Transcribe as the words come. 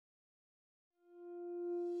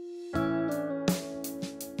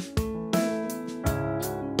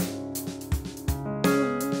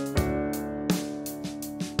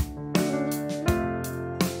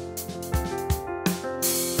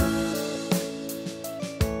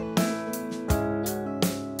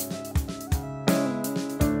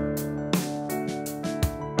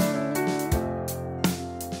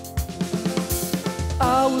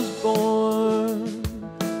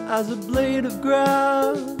as a blade of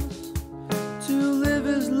grass, to live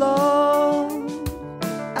as long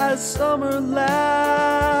as summer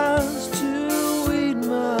lasts, to eat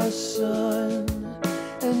my sun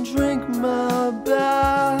and drink my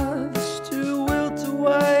baths, to wilt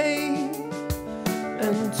away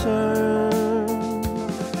and turn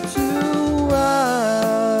to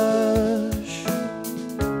ash.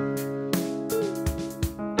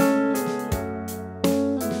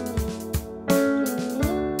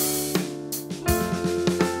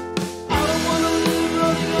 I don't wanna live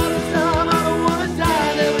running out of time, I don't wanna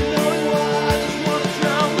die never knowing why, I just wanna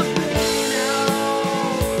drown the pain out.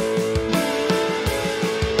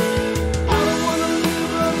 I don't wanna live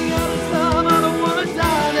running out of time, I don't wanna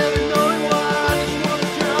die never knowing why, I just wanna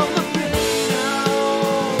drown the pain out.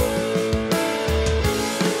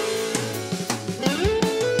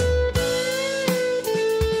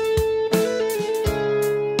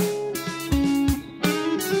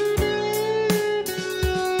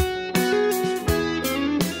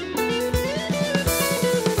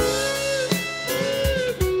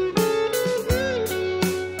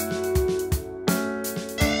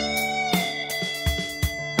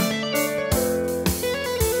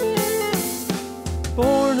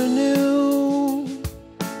 Born anew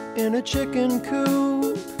in a chicken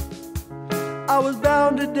coop, I was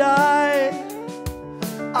bound to die.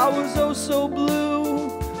 I was oh so blue.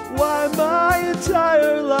 Why my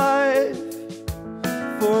entire life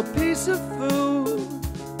for a piece of food?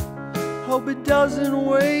 Hope it doesn't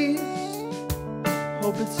waste.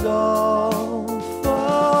 Hope it's all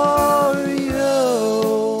for you.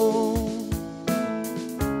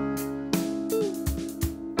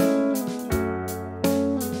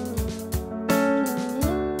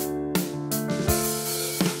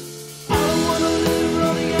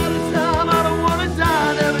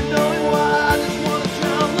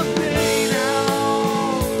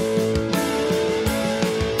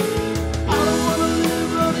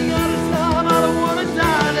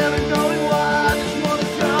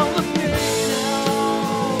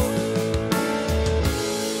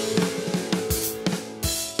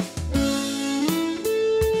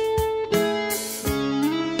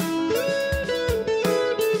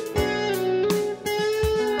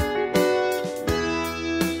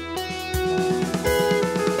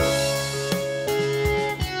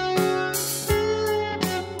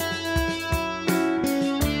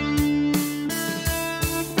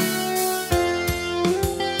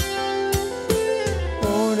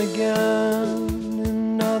 Again,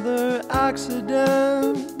 another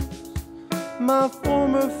accident. My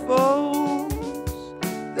former foes,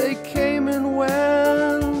 they came and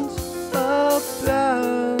went,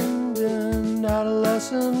 abandoned,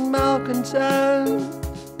 adolescent malcontent,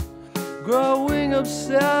 growing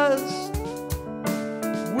obsessed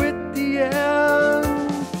with the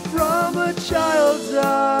end. From a child's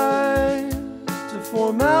eyes to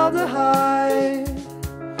formaldehyde,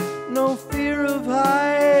 no fear of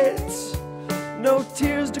heights, no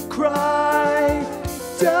tears to cry.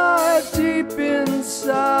 Dive deep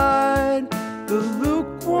inside